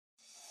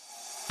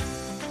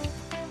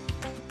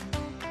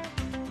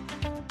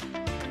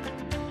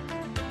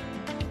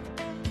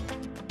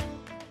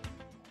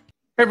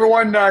Hey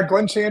everyone,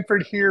 Glenn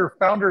Sanford here,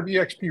 founder of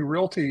eXp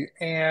Realty,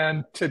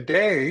 and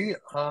today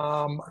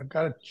I've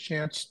got a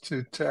chance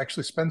to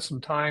actually spend some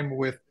time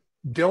with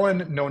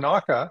Dylan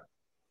Nonaka.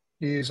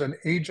 He's an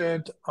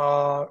agent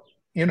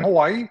in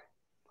Hawaii,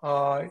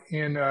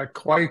 in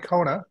Kailua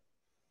Kona,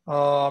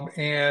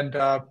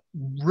 and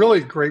really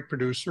great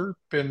producer.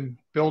 Been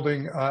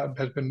building,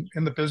 has been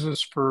in the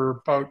business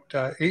for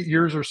about 8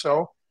 years or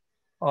so,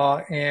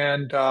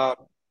 and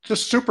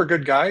just super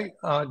good guy.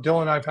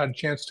 Dylan and I've had a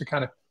chance to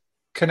kind of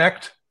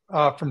connect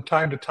from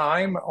time to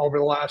time over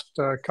the last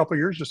couple of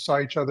years. Just saw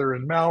each other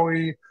in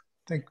Maui.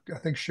 I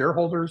think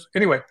shareholders.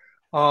 Anyway,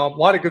 a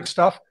lot of good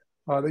stuff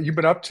that you've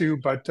been up to.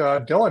 But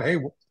Dylan, hey,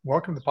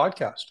 welcome to the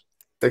podcast.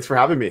 Thanks for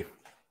having me.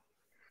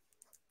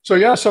 So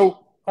yeah,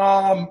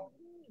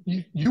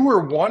 you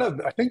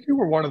were I think you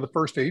were one of the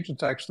first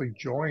agents to actually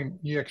join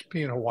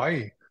EXP in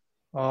Hawaii.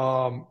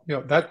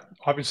 That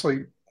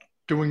obviously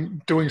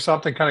doing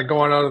something kind of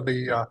going out of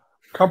the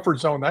comfort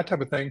zone, that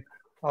type of thing.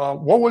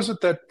 What was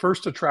it that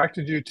first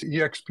attracted you to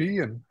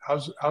EXP, and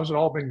how's it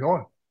all been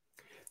going?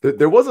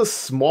 There was a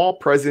small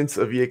presence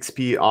of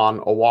EXP on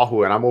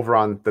Oahu, and I'm over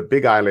on the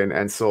Big Island,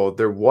 and so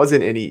there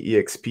wasn't any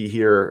EXP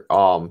here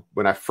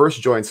when I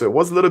first joined. So it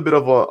was a little bit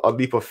of a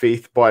leap of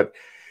faith, but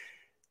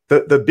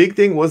the big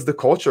thing was the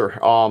culture.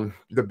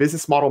 The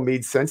business model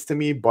made sense to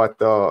me, but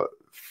the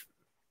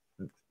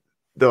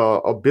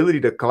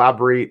ability to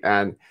collaborate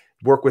and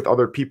work with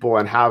other people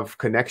and have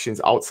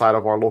connections outside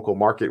of our local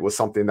market was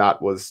something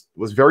that was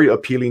very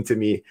appealing to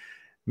me,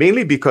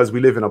 mainly because we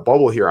live in a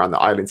bubble here on the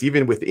islands.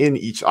 Even within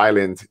each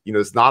island,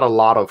 there's not a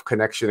lot of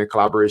connection and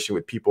collaboration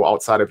with people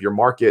outside of your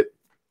market.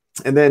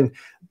 And then,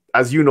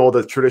 as you know,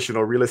 the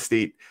traditional real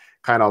estate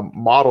kind of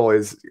model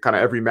is kind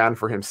of every man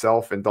for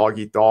himself and dog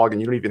eat dog, and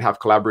you don't even have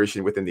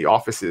collaboration within the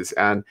offices.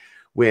 And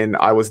when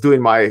I was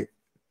doing my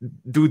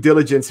due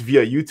diligence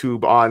via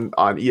YouTube on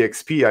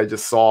EXP, I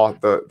just saw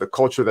the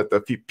culture that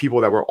the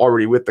people that were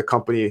already with the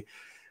company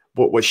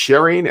was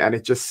sharing, and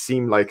it just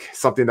seemed like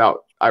something that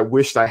I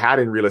wished I had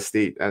in real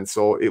estate. And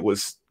so it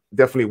was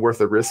definitely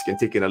worth a risk and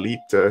taking a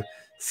leap to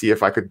see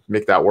if I could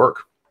make that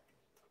work.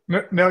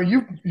 Now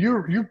you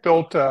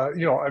built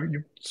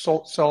you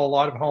sell a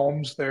lot of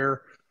homes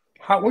there.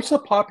 What's the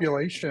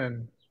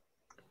population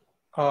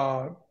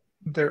uh,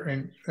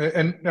 there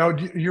and now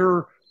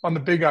you're on the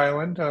Big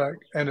Island,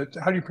 and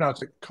how do you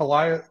pronounce it?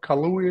 Kailua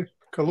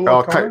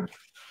Uh, Kai,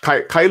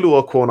 Kona?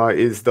 Kailua Kona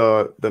is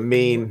the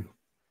main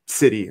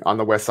city on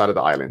the west side of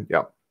the island.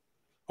 Yeah.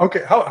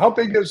 Okay, how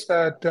big is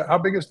that? How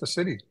big is the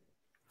city?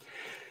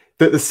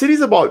 The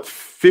city's about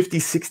 50,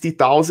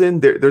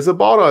 60,000. There's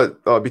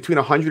about between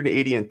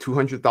 180 and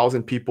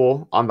 200,000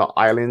 people on the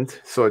island.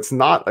 So it's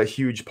not a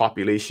huge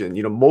population.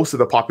 Most of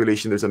the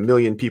population, there's 1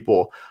 million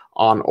people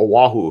on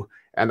Oahu,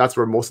 and that's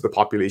where most of the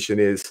population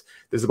is.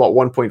 There's about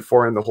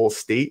 1.4 in the whole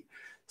state.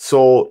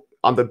 So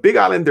on the Big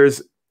Island,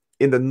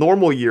 in the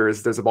normal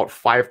years, there's about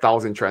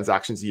 5,000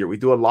 transactions a year. We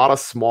do a lot of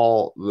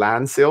small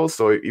land sales.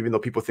 So even though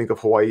people think of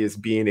Hawaii as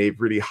being a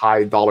really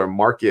high dollar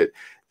market,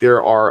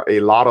 there are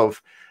a lot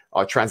of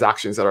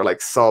transactions that are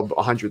like sub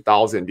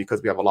 100,000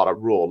 because we have a lot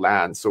of rural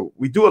land. So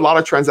we do a lot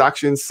of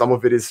transactions. Some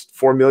of it is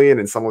 4 million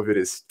and some of it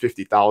is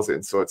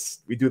 50,000. So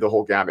we do the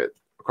whole gamut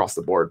across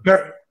the board.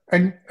 Now,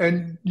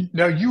 and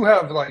now you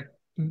have like,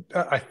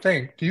 I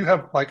think, do you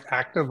have like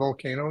active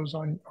volcanoes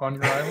on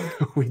your island?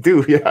 We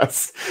do,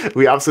 yes.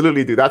 We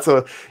absolutely do. That's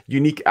a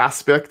unique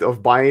aspect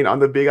of buying on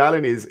the Big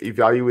Island, is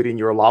evaluating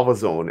your lava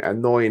zone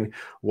and knowing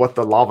what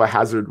the lava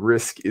hazard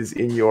risk is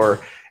in your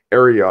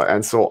area.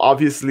 And so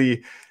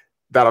obviously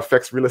that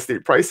affects real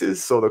estate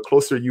prices. So the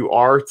closer you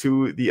are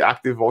to the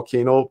active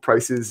volcano,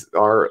 prices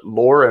are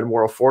lower and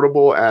more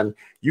affordable. And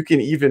you can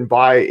even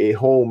buy a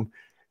home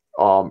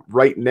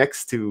right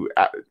next to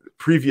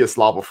previous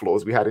lava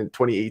flows. We had in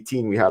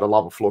 2018, we had a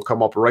lava flow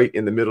come up right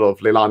in the middle of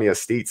Leilani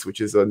Estates, which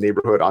is a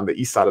neighborhood on the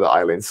east side of the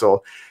island.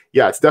 So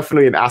yeah, it's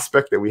definitely an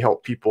aspect that we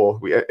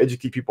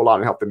educate people on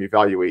and help them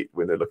evaluate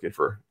when they're looking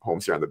for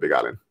homes here on the Big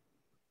Island.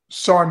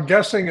 So I'm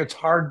guessing it's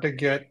hard to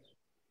get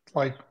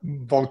like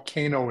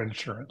volcano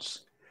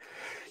insurance.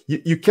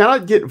 You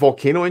cannot get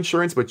volcano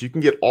insurance, but you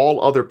can get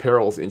all other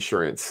perils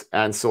insurance.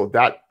 And so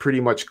that pretty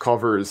much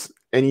covers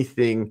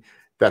anything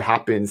that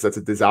happens that's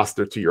a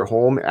disaster to your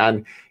home.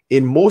 And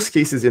in most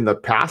cases in the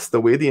past,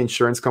 the way the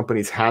insurance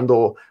companies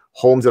handle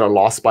homes that are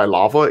lost by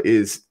lava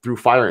is through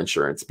fire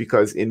insurance,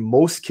 because in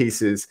most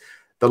cases,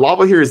 the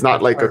lava here is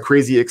not like a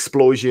crazy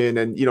explosion,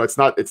 and it's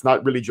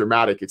not really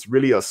dramatic. It's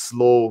really a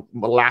slow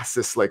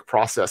molasses-like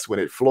process when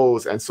it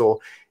flows. And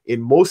so in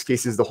most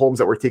cases, the homes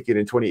that were taken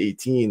in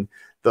 2018,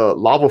 the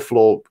lava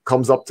flow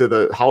comes up to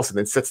the house and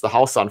then sets the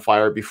house on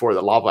fire before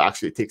the lava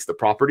actually takes the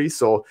property.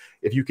 So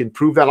if you can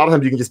prove that, a lot of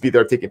times you can just be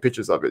there taking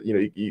pictures of it.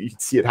 You can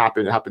see it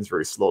happen. It happens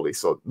very slowly.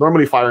 So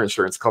normally fire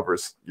insurance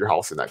covers your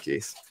house in that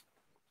case.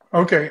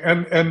 Okay,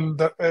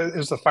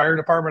 is the fire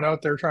department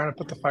out there trying to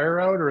put the fire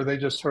out, or are they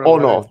just sort of Oh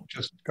let it no,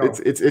 just go?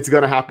 it's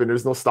gonna happen.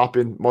 There's no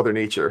stopping Mother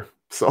Nature.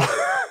 So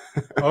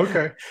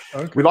Okay,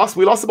 we okay.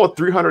 lost about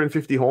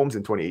 350 homes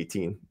in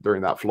 2018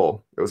 during that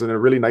flow. It was in a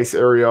really nice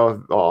area,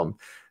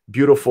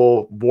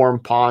 beautiful warm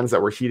ponds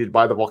that were heated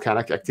by the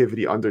volcanic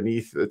activity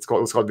underneath. It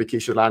was called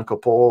Vacation Land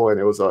Kapo, and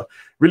it was a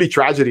really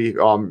tragedy.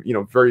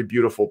 Very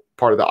beautiful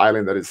part of the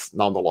island that is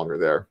now no longer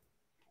there.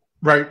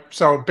 Right.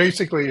 So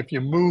basically, if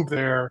you move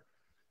there,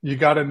 you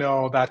got to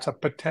know that's a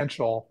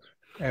potential,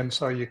 and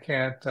so you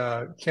can't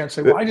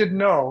say, "Well, I didn't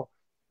know."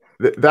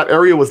 That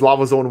area was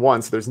lava zone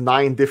 1, so there's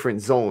 9 different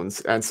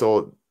zones, and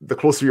so the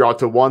closer you are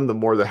to one, the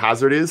more the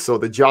hazard is. So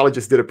the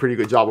geologists did a pretty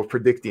good job of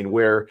predicting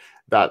where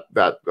that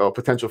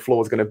potential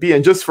flow is going to be.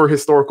 And just for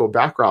historical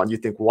background, you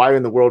think, why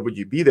in the world would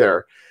you be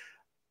there?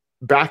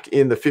 Back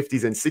in the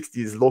 50s and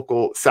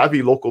 60s,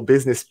 savvy local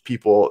business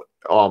people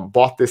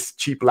bought this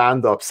cheap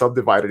land up,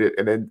 subdivided it,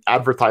 and then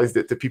advertised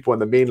it to people in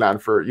the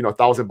mainland for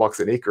 $1,000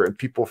 an acre. And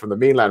people from the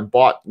mainland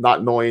bought,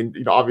 not knowing,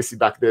 obviously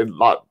back then a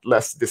lot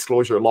less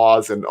disclosure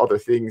laws and other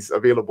things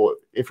available,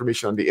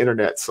 information on the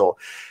internet. So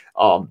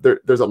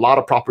there's a lot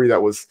of property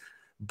that was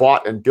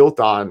bought and built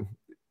on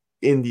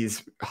in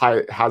these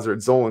high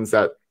hazard zones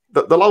that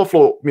the lava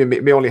flow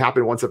may only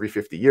happen once every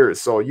 50 years.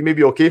 So you may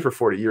be okay for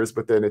 40 years,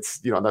 but then it's,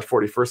 that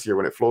 41st year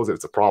when it flows,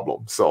 it's a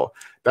problem. So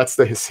that's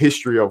the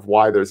history of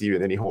why there's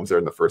even any homes there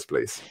in the first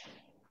place.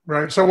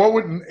 Right. So what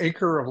would an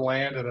acre of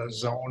land in a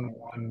zone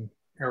 1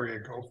 area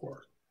go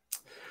for?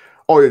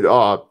 Oh,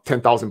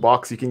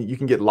 $10,000. You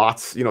can get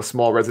lots,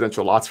 small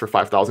residential lots for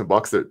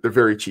 $5,000. They're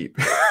very cheap.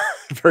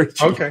 Very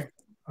cheap.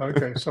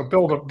 Okay. So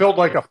build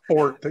like a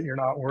fort that you're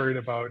not worried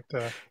about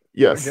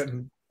yes.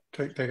 getting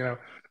taken out.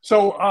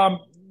 So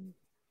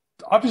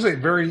obviously a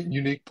very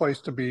unique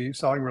place to be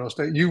selling real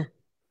estate.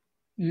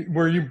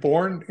 Were you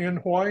born in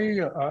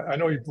Hawaii? I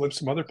know you've lived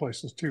some other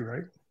places too,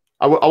 right?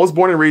 I was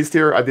born and raised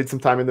here. I did some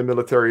time in the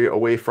military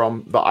away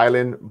from the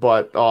island,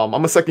 but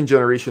I'm a second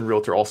generation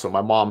realtor also.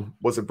 My mom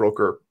was a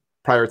broker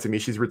prior to me.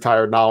 She's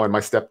retired now, and my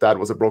stepdad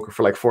was a broker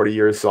for like 40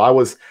 years. So I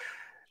was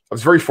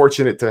very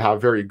fortunate to have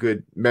very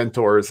good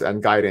mentors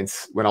and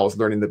guidance when I was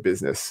learning the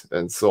business.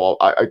 And so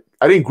I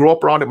didn't grow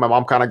up around it. My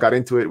mom kind of got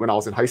into it when I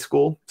was in high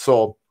school.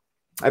 So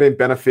I didn't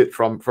benefit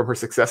from her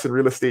success in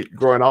real estate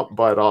growing up,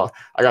 but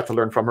I got to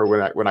learn from her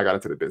when I got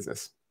into the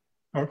business.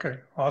 Okay,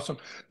 awesome.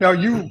 Now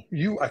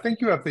I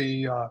think you have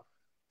the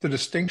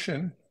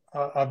distinction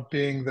of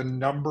being the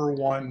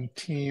 #1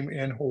 team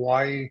in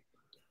Hawaii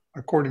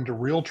according to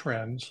Real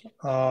Trends.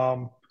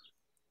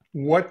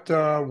 What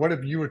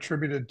have you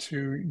attributed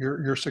to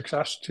your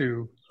success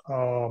to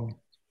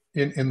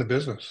in the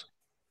business?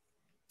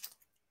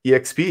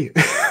 EXP.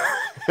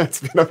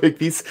 That's been a big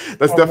piece.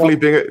 That's definitely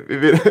been,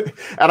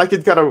 and I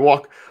could kind of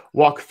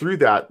walk through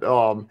that.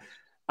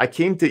 I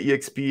came to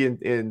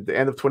EXP in the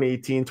end of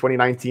 2018.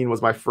 2019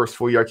 was my first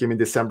full year. I came in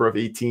December of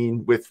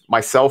 18 with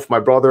myself, my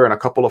brother, and a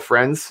couple of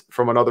friends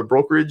from another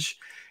brokerage,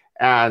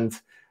 and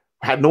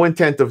had no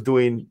intent of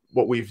doing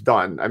what we've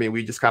done. I mean,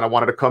 we just kind of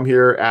wanted to come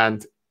here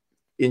and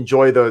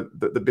enjoy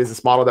the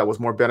business model that was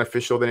more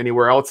beneficial than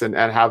anywhere else, and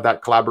have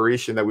that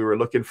collaboration that we were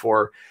looking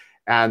for.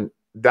 And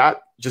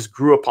that just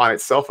grew upon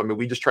itself. I mean,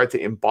 we just tried to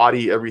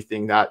embody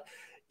everything that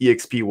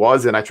EXP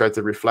was, and I tried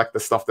to reflect the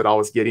stuff that I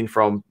was getting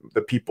from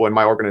the people in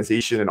my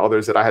organization and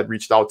others that I had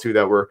reached out to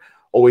that were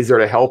always there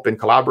to help and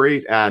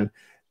collaborate. And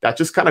that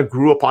just kind of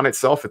grew upon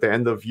itself. At the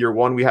end of year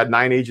 1, we had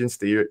 9 agents.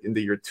 In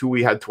the year 2,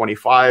 we had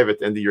 25. At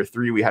the end of year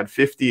 3, we had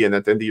 50. And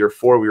at the end of year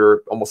 4, we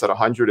were almost at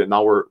 100. And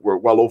now we're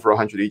well over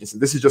 100 agents.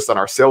 And this is just on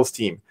our sales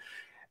team.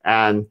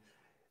 And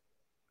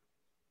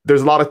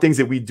there's a lot of things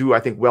that we do, I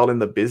think, well in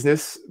the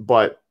business,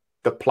 but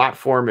the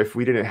platform, if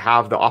we didn't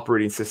have the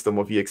operating system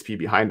of EXP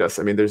behind us,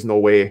 I mean, there's no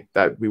way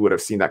that we would have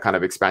seen that kind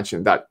of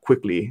expansion that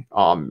quickly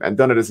and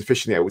done it as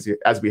efficiently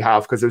as we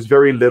have, because there's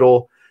very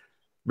little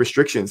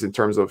restrictions in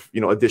terms of,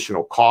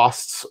 additional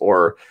costs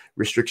or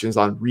restrictions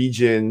on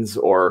regions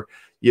or,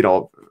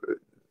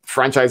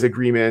 franchise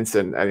agreements.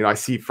 And I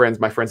see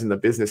my friends in the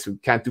business who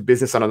can't do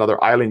business on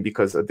another island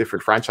because a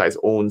different franchise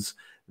owns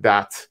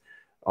that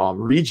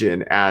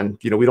region. And,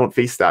 we don't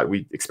face that.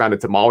 We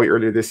expanded to Maui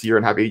earlier this year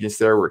and have agents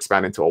there. We're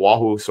expanding to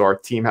Oahu. So our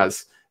team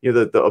has,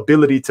 the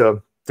ability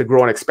to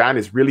grow and expand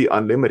is really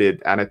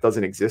unlimited, and it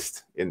doesn't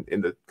exist in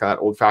the kind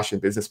of old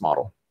fashioned business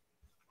model.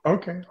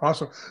 Okay,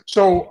 awesome.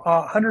 So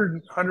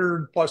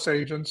 100 plus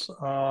agents.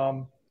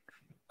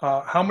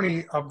 How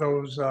many of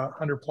those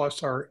 100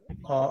 plus are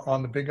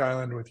on the Big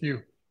Island with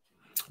you?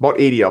 About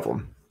 80 of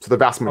them. So the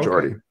vast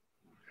majority. Okay.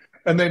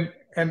 And then,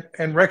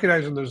 and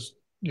recognizing there's,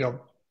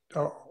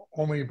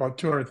 only about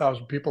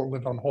 200,000 people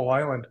live on the whole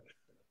island.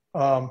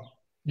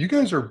 You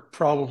guys are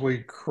probably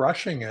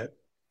crushing it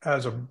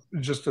as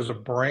a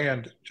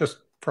brand, just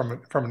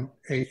from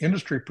an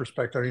industry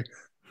perspective. I mean,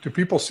 do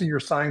people see your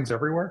signs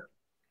everywhere?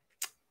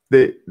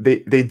 They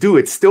do.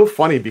 It's still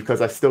funny because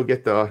I still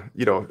get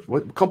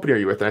what company are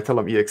you with? And I tell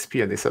them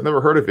EXP, and they said,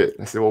 never heard of it.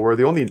 And I said, well, we're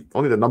the only the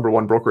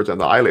 #1 brokerage on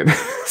the island.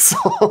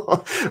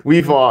 So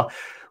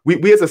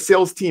we as a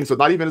sales team, so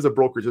not even as a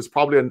brokerage, there's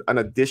probably an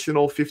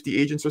additional 50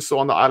 agents or so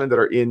on the island that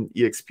are in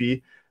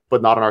EXP,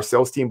 but not on our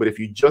sales team. But if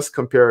you just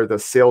compare the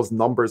sales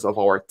numbers of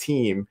our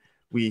team,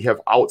 we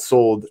have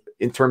outsold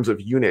in terms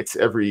of units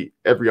every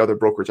other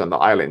brokerage on the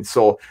island.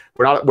 So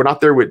we're not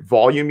there with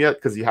volume yet,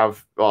 because you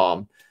have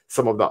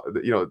some of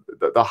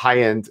the high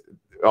end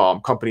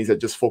companies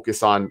that just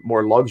focus on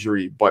more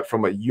luxury. But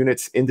from a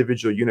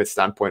individual unit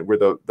standpoint, we're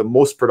the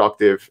most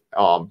productive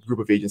group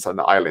of agents on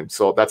the island.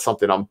 So that's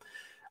something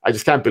I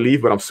just can't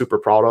believe, but I'm super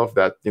proud of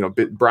that.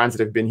 Brands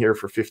that have been here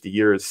for 50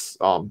 years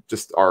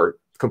just are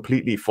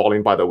completely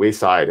falling by the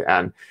wayside.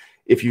 And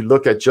if you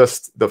look at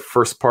just the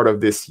first part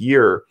of this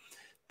year,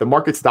 the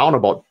market's down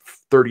about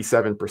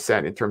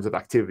 37% in terms of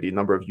activity,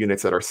 number of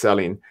units that are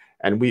selling,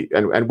 and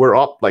we're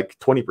up like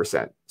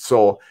 20%.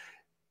 So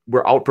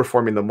we're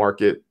outperforming the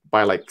market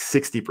by like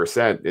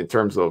 60% in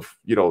terms of,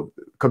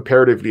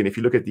 comparatively. And if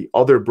you look at the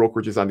other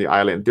brokerages on the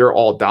island, they're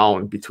all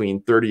down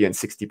between 30 and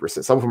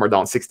 60%. Some of them are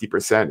down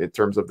 60% in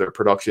terms of their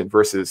production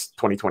versus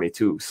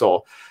 2022.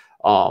 So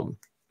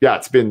yeah,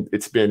 it's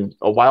been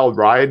a wild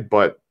ride,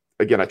 but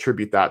again, I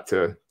attribute that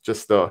to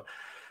just the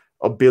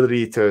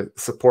ability to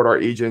support our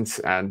agents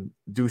and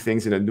do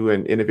things in a new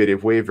and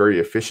innovative way very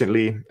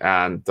efficiently.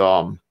 And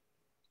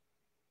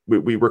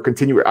we're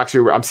continuing.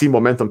 Actually, I'm seeing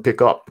momentum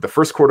pick up. The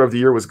first quarter of the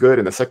year was good,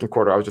 and the second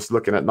quarter, I was just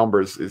looking at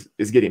numbers,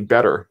 is getting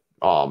better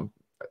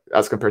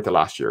as compared to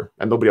last year,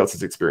 and nobody else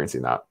is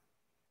experiencing that.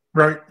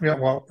 Right. Yeah.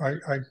 Well,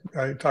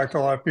 I talked to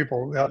a lot of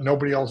people.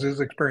 Nobody else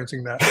is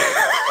experiencing that.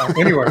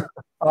 Anyway,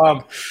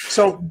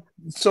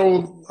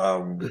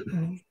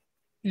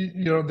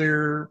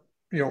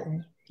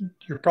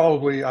 you're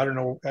probably, I don't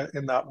know,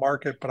 in that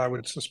market, but I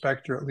would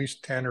suspect you're at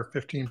least 10 or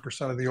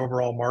 15% of the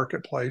overall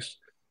marketplace.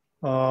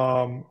 That's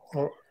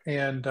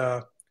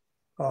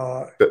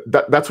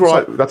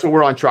what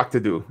we're on track to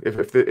do.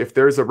 If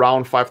there's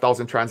around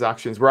 5,000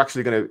 transactions, we're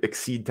actually going to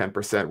exceed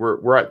 10%.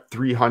 We're at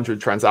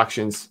 300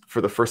 transactions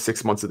for the first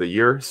 6 months of the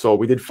year. So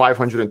we did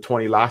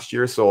 520 last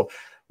year. So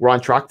we're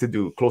on track to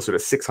do closer to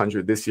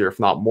 600 this year, if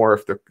not more,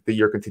 if the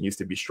year continues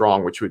to be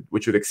strong, which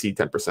would exceed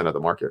 10% of the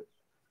market.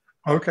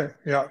 Okay.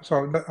 Yeah.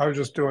 So I was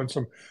just doing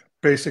some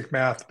basic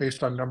math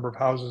based on number of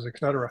houses, et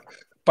cetera.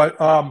 But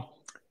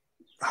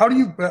how do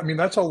you,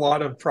 that's a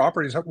lot of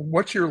properties.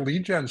 What's your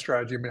lead gen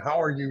strategy?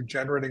 How are you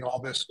generating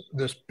all this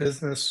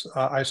business?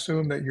 I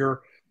assume that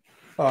you're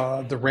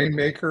the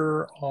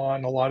rainmaker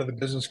on a lot of the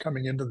business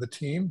coming into the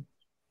team.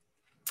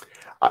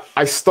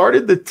 I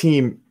started the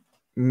team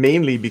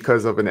mainly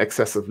because of an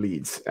excess of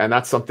leads. And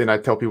that's something I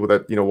tell people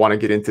that, want to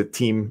get into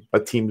a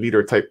team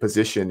leader type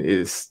position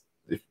is,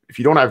 if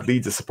you don't have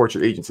leads to support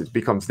your agents, it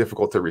becomes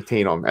difficult to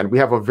retain them. And we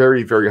have a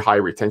very, very high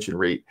retention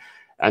rate.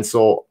 And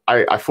so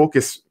I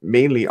focus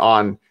mainly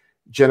on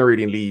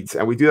generating leads.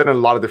 And we do that in a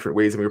lot of different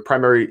ways. And we're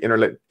primary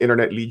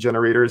internet lead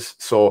generators.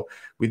 So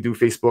we do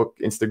Facebook,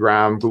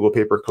 Instagram, Google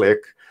pay-per-click.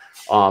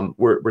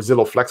 We're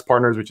Zillow Flex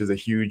partners, which is a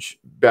huge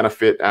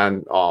benefit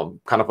and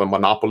kind of a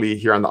monopoly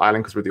here on the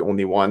island because we're the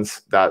only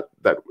ones that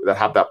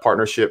have that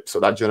partnership. So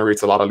that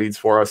generates a lot of leads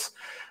for us.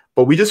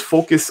 But we just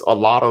focus a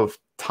lot of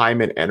time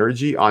and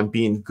energy on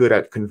being good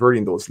at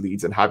converting those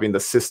leads and having the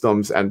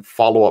systems and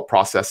follow-up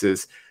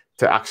processes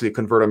to actually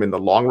convert them in the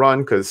long run.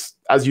 Because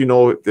as you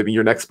know,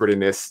 you're an expert in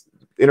this,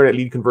 internet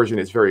lead conversion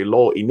is very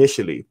low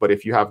initially, but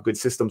if you have good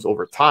systems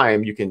over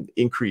time, you can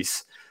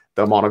increase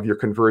the amount of your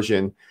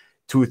conversion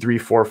 2, 3,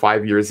 4,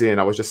 5 years in.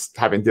 I was just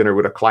having dinner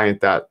with a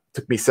client that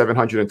took me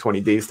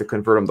 720 days to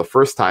convert them the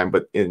first time,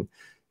 but in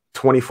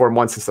 24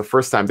 months since the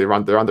first time, they're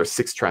on their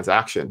 6th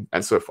transaction.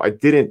 And so if I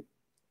didn't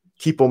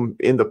keep them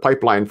in the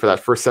pipeline for that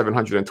first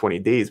 720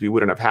 days, we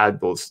wouldn't have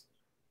had those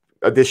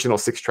additional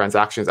 6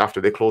 transactions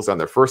after they closed on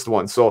their first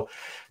one. So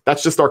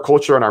that's just our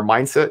culture and our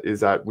mindset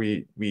is that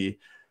we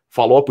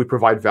follow up, we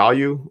provide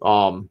value.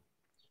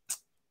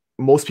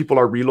 Most people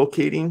are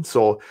relocating.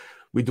 So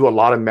we do a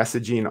lot of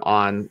messaging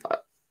on,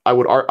 I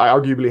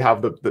arguably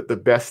have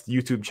the best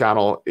YouTube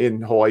channel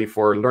in Hawaii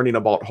for learning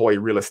about Hawaii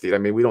real estate.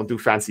 We don't do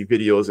fancy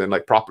videos and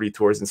like property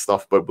tours and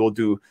stuff, but we'll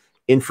do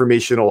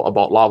informational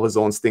about lava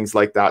zones, things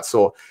like that.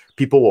 So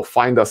people will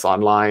find us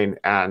online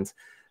and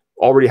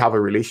already have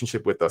a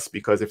relationship with us,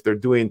 because if they're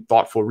doing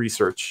thoughtful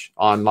research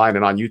online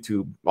and on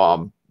YouTube,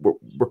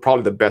 we're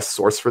probably the best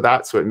source for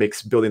that. So it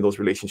makes building those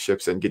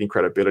relationships and getting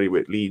credibility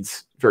with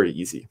leads very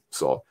easy.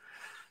 So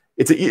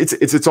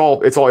it's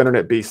all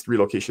internet-based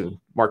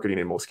relocation marketing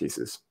in most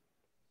cases.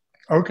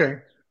 Okay.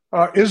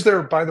 Is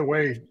there, by the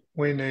way,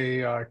 when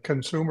a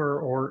consumer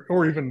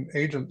or even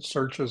agent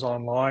searches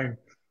online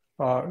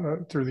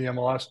through the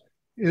MLS,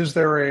 is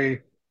there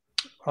a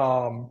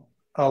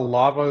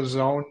lava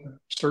zone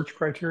search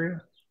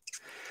criteria?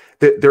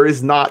 There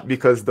is not,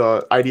 because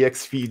the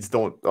IDX feeds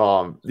don't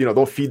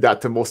feed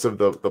that to most of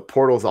the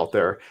portals out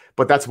there.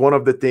 But that's one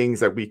of the things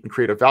that we can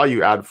create a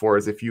value add for,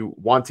 is if you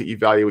want to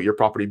evaluate your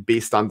property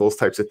based on those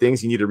types of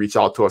things, you need to reach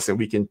out to us, and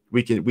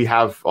we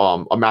have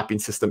a mapping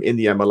system in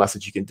the MLS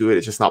that you can do it.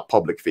 It's just not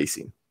public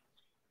facing.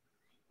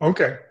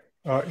 Okay.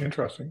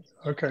 Interesting.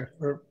 Okay.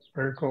 Very,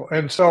 very cool.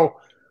 And so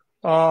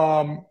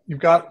you've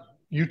got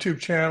YouTube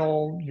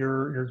channel,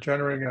 you're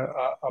generating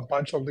a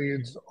bunch of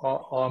leads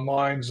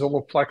online,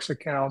 Zillow Flex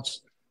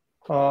accounts.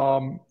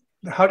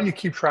 How do you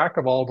keep track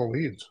of all the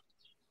leads?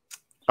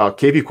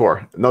 KV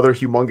Core, another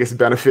humongous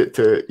benefit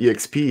to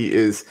EXP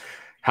is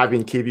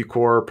having KV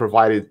Core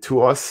provided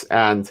to us,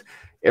 and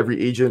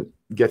every agent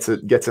gets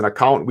an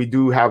account. We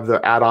do have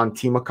the add-on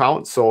team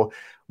account, so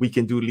we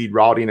can do lead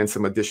routing and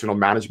some additional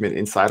management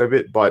inside of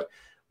it. But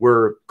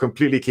we're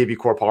completely KV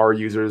Core power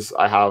users.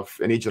 I have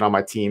an agent on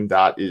my team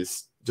that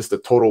is just a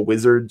total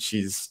wizard.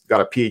 She's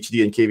got a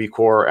PhD in KV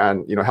Core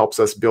and, you know, helps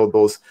us build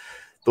those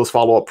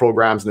follow-up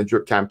programs and the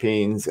drip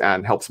campaigns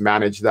and helps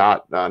manage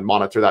that and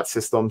monitor that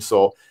system.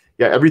 So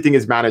yeah, everything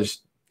is managed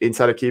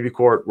inside of KV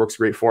Core. It works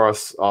great for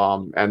us.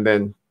 And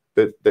then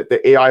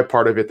the AI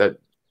part of it that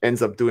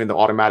ends up doing the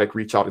automatic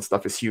reach out and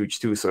stuff is huge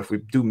too. So if we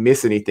do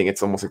miss anything,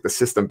 it's almost like the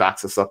system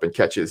backs us up and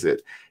catches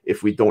it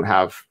if we don't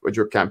have a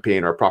drip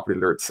campaign or a property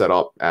alert set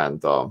up.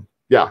 And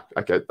yeah,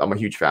 I'm a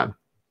huge fan.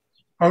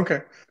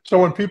 Okay. So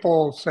when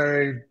people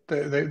say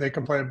they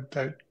complain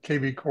that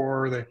KV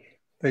Core,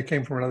 they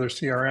came from another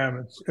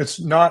CRM, it's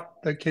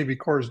not that KV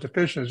Core is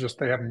deficient, it's just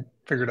they haven't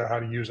figured out how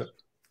to use it.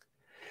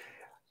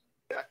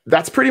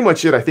 That's pretty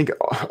much it. I think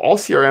all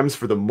CRMs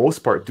for the most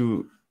part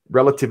do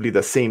relatively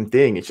the same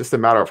thing. It's just a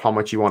matter of how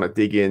much you want to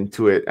dig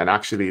into it and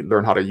actually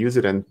learn how to use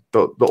it. And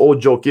the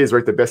old joke is,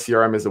 right, the best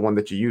CRM is the one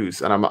that you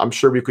use. And I'm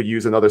sure we could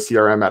use another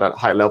CRM at a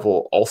high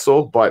level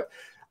also, but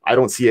I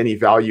don't see any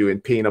value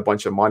in paying a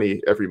bunch of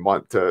money every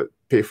month to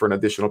pay for an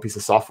additional piece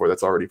of software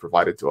that's already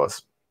provided to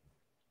us.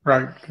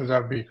 Right, because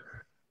that would be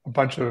a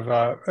bunch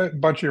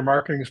of your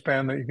marketing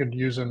spend that you could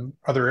use in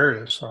other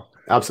areas. So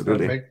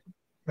absolutely,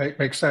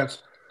 makes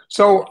sense.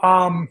 So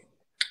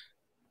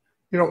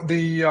you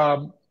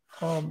know,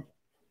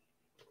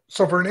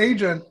 so for an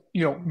agent,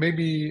 you know,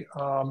 maybe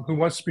who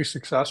wants to be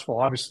successful,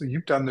 obviously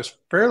you've done this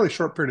fairly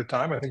short period of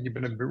time. I think you've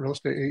been in real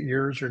estate 8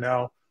 years. You're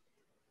now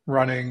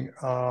running,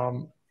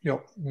 you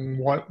know,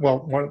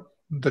 one of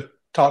the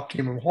top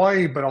team in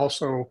Hawaii, but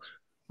also,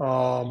 you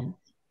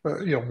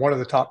know, one of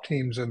the top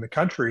teams in the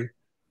country.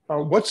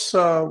 What's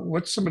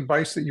some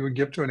advice that you would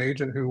give to an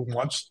agent who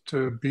wants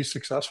to be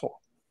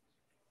successful?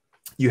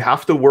 You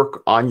have to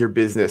work on your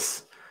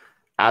business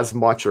as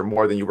much or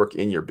more than you work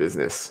in your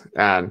business.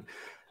 And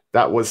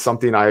that was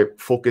something I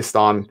focused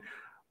on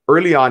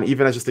early on,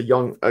 even as just a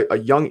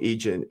young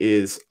agent.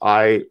 Is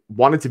I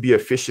wanted to be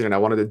efficient and I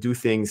wanted to do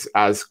things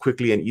as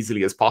quickly and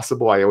easily as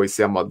possible. I always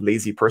say I'm a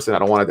lazy person. I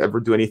don't want to ever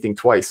do anything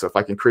twice. So if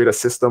I can create a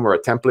system or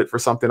a template for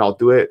something, I'll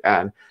do it.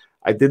 And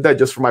I did that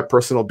just for my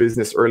personal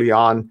business early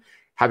on,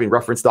 having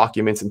reference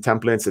documents and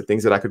templates and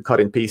things that I could cut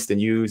and paste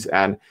and use.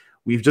 And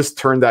we've just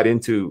turned that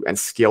into and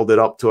scaled it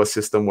up to a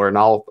system where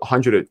now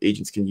 100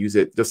 agents can use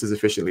it just as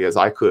efficiently as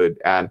I could.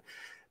 And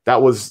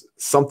that was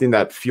something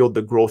that fueled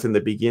the growth in the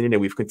beginning,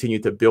 and we've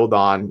continued to build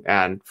on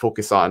and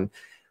focus on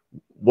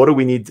what do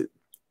we need.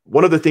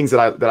 One of the things that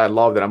I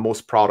love, that I'm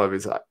most proud of,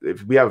 is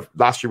if we have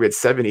last year we had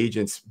 7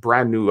 agents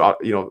brand new out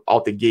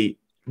the gate,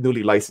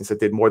 newly licensed, that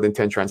did more than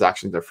 10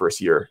 transactions their first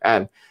year,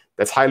 and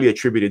that's highly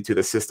attributed to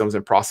the systems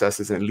and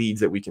processes and leads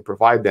that we can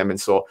provide them. And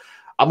so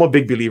I'm a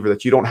big believer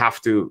that you don't have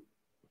to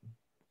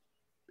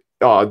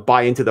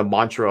buy into the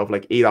mantra of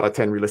like 8 out of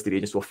 10 real estate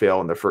agents will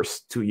fail in the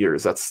first 2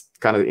 years. That's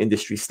kind of the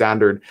industry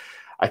standard.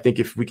 I think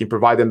if we can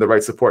provide them the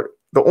right support,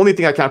 the only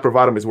thing I can't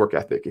provide them is work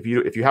ethic. If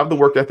you have the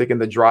work ethic and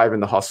the drive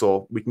and the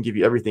hustle, we can give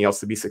you everything else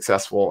to be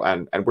successful.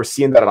 And we're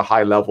seeing that at a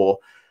high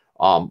level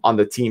on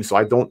the team. So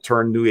I don't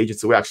turn new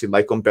agents away. I actually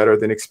like them better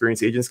than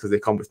experienced agents because they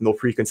come with no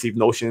preconceived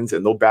notions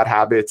and no bad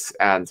habits,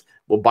 and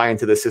will buy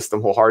into the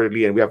system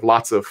wholeheartedly. And we have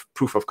lots of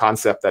proof of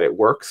concept that it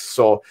works.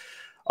 So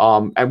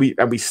and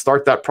we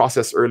start that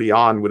process early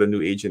on with a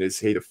new agent. Is,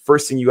 hey, the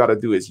first thing you got to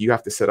do is you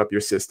have to set up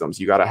your systems.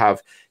 You got to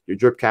have your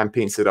drip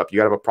campaign set up. You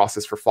got to have a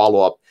process for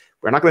follow-up.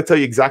 We're not going to tell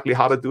you exactly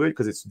how to do it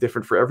because it's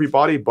different for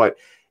everybody. But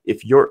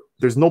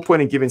there's no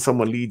point in giving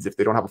someone leads if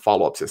they don't have a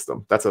follow-up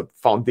system. That's a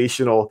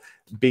foundational,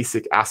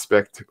 basic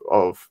aspect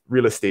of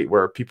real estate,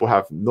 where people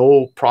have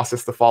no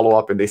process to follow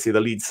up and they say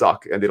the leads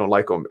suck and they don't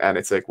like them. And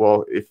it's like,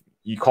 well, if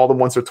you call them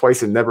once or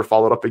twice and never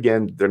followed up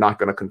again, they're not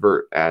going to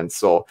convert. And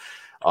so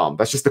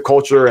that's just the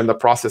culture and the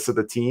process of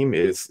the team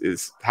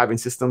is having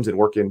systems and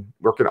working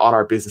on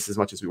our business as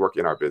much as we work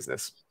in our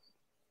business.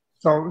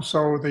 So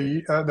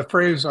the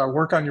phrase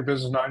 "work on your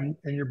business, not in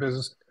your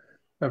business,"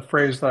 the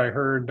phrase that I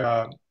heard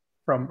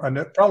from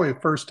probably the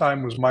first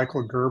time was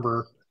Michael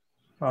Gerber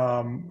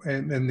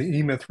in the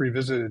E-Myth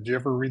Revisited. Did you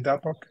ever read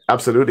that book?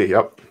 Absolutely.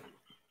 Yep.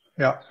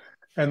 Yeah,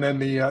 and then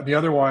the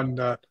other one,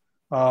 the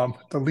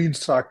leads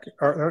suck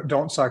or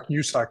don't suck,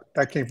 you suck.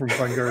 That came from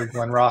Glengarry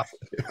Glen Ross.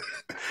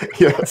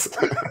 Yes.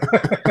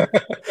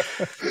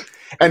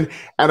 and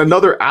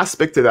another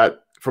aspect to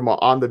that from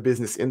in the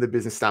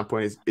business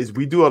standpoint is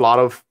we do a lot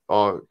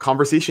of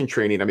conversation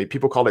training. I mean,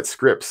 people call it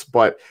scripts,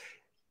 but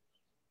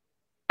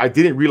I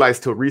didn't realize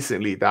till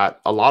recently that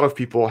a lot of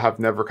people have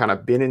never kind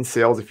of been in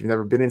sales. If you've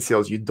never been in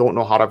sales, you don't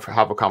know how to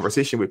have a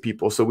conversation with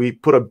people. So we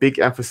put a big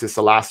emphasis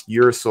the last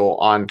year or so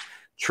on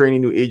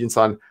training new agents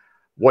on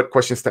what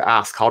questions to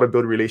ask, how to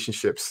build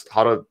relationships,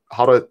 how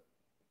to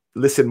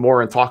listen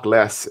more and talk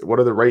less. What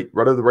are the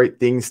right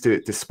things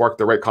to spark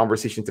the right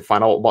conversation, to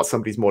find out about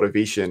somebody's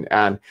motivation.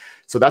 And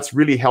so that's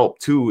really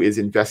helped too, is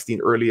investing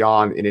early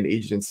on in an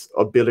agent's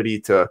ability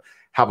to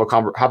have a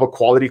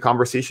quality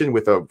conversation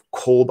with a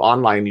cold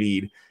online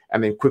lead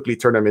and then quickly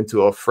turn them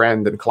into a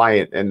friend and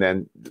client. And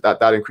then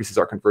that increases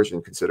our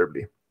conversion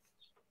considerably.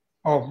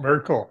 Oh,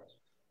 very cool.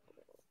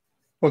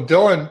 Well,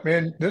 Dylan,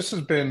 man, this has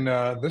been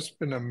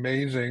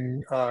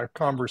amazing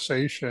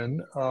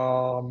conversation,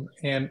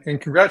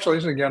 and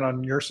congratulations again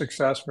on your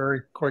success.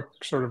 Very quick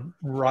sort of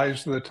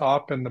rise to the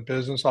top in the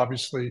business.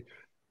 Obviously,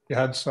 you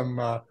had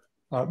some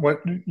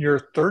what your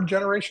third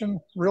generation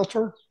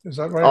realtor? Is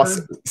that what I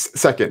heard?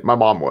 Second, my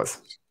mom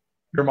was.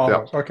 Your mom Yeah.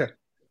 was okay.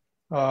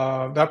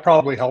 That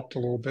probably helped a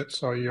little bit.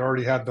 So you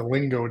already had the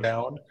lingo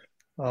down,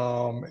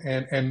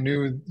 and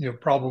knew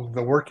probably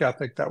the work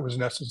ethic that was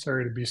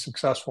necessary to be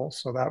successful.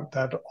 So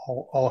that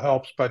all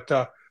helps. But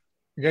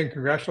again,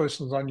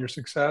 congratulations on your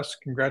success.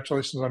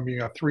 Congratulations on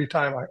being a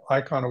three-time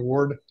Icon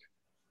Award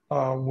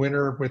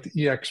winner with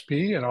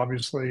EXP. And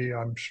obviously,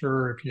 I'm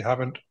sure if you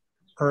haven't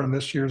earned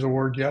this year's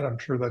award yet, I'm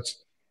sure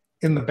that's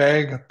in the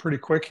bag pretty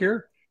quick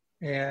here.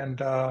 And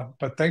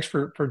but thanks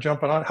for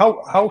jumping on.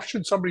 How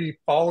should somebody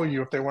follow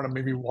you if they want to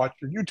maybe watch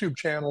your YouTube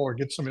channel or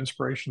get some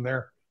inspiration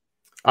there?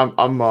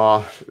 I'm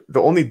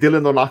the only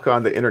Dylan Nonaka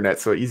on the internet,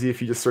 so easy.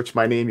 If you just search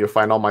my name, you'll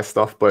find all my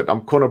stuff. But I'm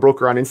Kona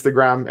Broker on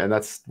Instagram, and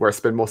that's where I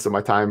spend most of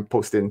my time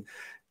posting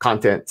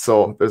content.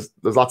 So there's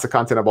lots of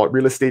content about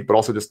real estate, but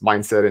also just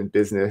mindset and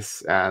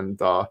business, and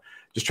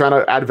just trying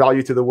to add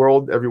value to the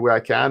world every way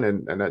I can,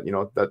 and that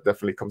that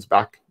definitely comes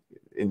back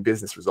in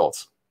business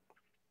results.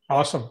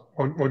 Awesome.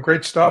 Well,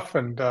 great stuff.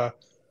 And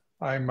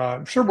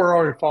I'm sure we're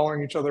already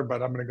following each other,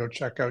 but I'm going to go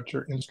check out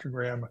your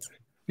Instagram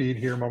feed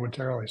here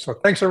momentarily. So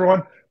thanks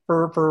everyone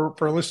for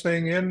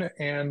listening in,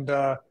 and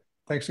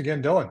thanks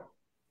again, Dylan.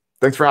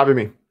 Thanks for having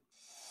me.